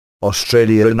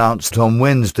Australia announced on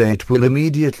Wednesday it will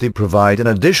immediately provide an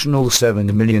additional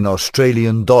 $7 million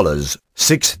Australian dollars,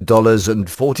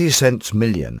 $6.40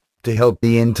 million, to help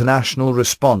the international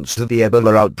response to the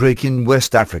Ebola outbreak in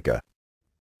West Africa.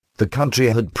 The country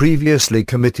had previously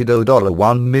committed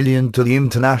 $1 million to the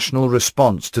international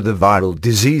response to the viral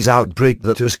disease outbreak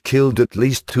that has killed at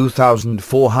least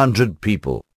 2,400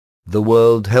 people. The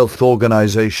World Health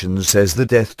Organization says the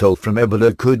death toll from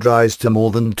Ebola could rise to more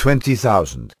than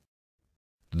 20,000.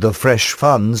 The fresh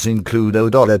funds include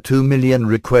 $2 million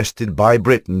requested by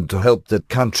Britain to help that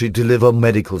country deliver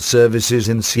medical services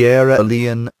in Sierra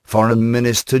Leone, Foreign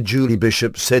Minister Julie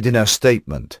Bishop said in a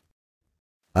statement.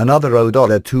 Another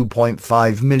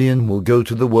 $2.5 million will go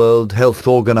to the World Health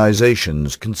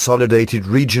Organization's consolidated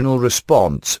regional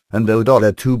response, and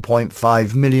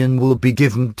 $2.5 million will be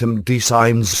given to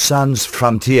Médecins Sans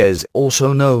Frontières,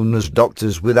 also known as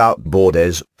Doctors Without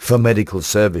Borders, for medical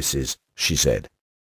services, she said.